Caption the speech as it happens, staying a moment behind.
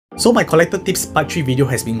So my collector tips part 3 video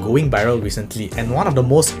has been going viral recently, and one of the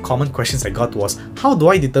most common questions I got was, how do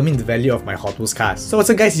I determine the value of my Hot Wheels cars? So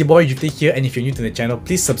what's up guys, your boy Drifter here, and if you're new to the channel,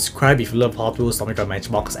 please subscribe if you love Hot Wheels, Atomic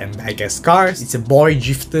Matchbox, and I guess cars. It's your boy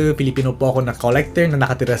Drifter, Filipino po ako na collector na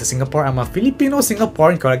nakatira sa Singapore. I'm a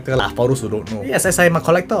Filipino-Singaporean collector for those who don't know. Yes, as I'm a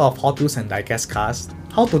collector of Hot Wheels and diecast cars.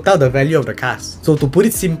 How to tell the value of the cars? So to put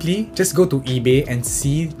it simply, just go to eBay and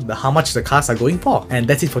see how much the cars are going for. And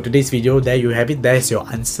that's it for today's video. There you have it. There's your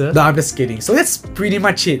answer. No, I'm just kidding. So that's pretty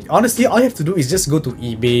much it. Honestly, all you have to do is just go to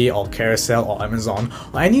eBay or Carousel or Amazon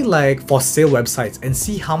or any like for sale websites and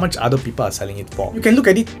see how much other people are selling it for. You can look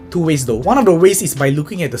at it two ways though. One of the ways is by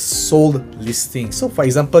looking at the sold listing. So for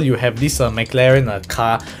example, you have this McLaren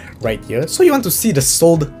car right here. So you want to see the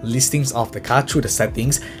sold listings of the car through the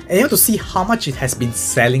settings, and you want to see how much it has been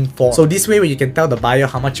selling for. So this way where you can tell the buyer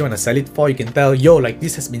how much you want to sell it for, you can tell, yo, like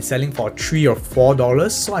this has been selling for $3 or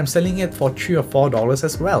 $4, so I'm selling it for $3 or $4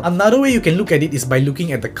 as well. Another way you can look at it is by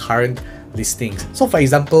looking at the current listings. So for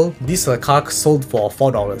example, this car sold for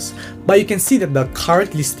 $4, but you can see that the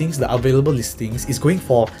current listings, the available listings, is going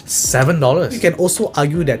for $7. You can also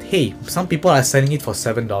argue that, hey, some people are selling it for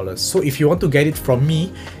 $7, so if you want to get it from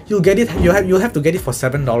me, you'll have to get it for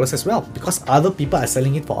 $7 as well, because other people are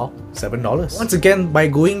selling it for $7. Once again, by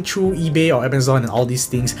going through eBay or Amazon and all these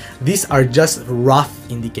things, these are just rough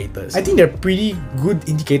indicators. I think they're pretty good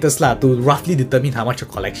indicators to roughly determine how much your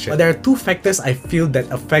collection. But there are two factors I feel that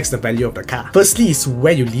affects the value of the car. Firstly is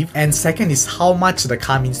where you live, and second is how much the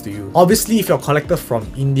car means to you. Obviously, if you're a collector from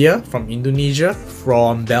India, from Indonesia,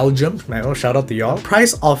 from Belgium, shout out to y'all,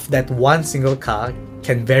 price of that one single car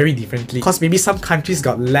can vary differently, because maybe some countries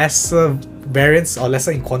got lesser variants or lesser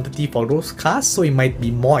in quantity for those cars, so it might be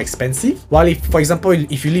more expensive. While if, for example,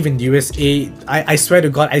 if you live in the USA, I swear to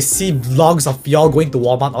God, I see vlogs of y'all going to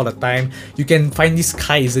Walmart all the time. You can find this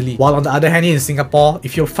car easily. While on the other hand, in Singapore,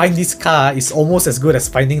 if you find this car, it's almost as good as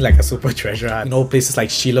finding like a super treasure. You know, places like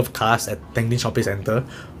She Love Cars at Tanglin Shopping Center,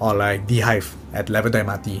 or like The Hive at Lavender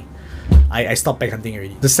MRT. I stopped peg hunting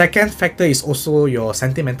already. The second factor is also your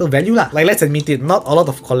sentimental value lah. Like, let's admit it, not a lot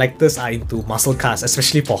of collectors are into muscle cars,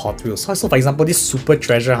 especially for Hot Wheels. So for example, this super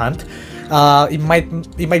treasure hunt, it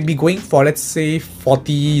might be going for, let's say,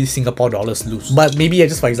 40 Singapore dollars loose. But maybe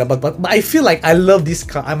just for example, but I feel like I love this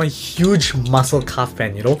car. I'm a huge muscle car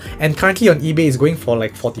fan, you know, and currently on eBay it's going for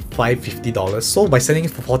like $45–50. So by selling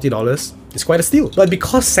it for $40, it's quite a steal. But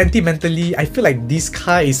because sentimentally, I feel like this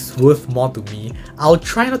car is worth more to me, I'll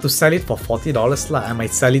try not to sell it for $40 lah. I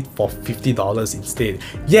might sell it for $50 instead.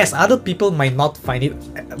 Yes, other people might not find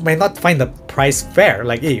the price fair.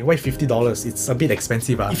 Like, hey, why $50? It's a bit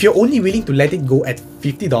expensive. If you're only willing to let it go at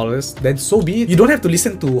 $50, then so be it. You don't have to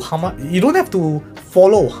listen to how much. You don't have to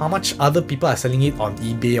follow how much other people are selling it on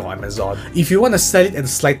eBay or Amazon. If you want to sell it at a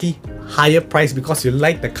slightly higher price because you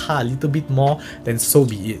like the car a little bit more, then so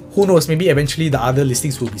be it. Who knows, maybe eventually the other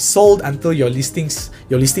listings will be sold until your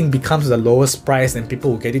listing becomes the lowest price and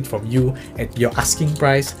people will get it from you at your asking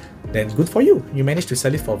price. Then good for you, you managed to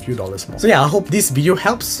sell it for a few dollars more. So yeah, I hope this video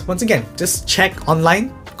helps. Once again, just check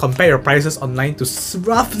online, compare your prices online to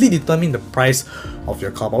roughly determine the price of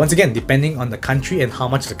your car. But once again, depending on the country and how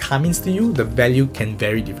much the car means to you, the value can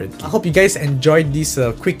vary differently. I hope you guys enjoyed this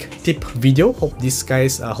quick tip video. Hope this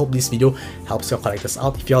video helps your collectors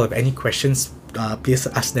out. If you all have any questions, please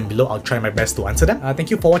ask them below. I'll try my best to answer them.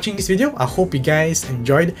 Thank you for watching this video. I hope you guys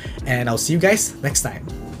enjoyed, and I'll see you guys next time.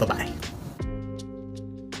 Bye bye.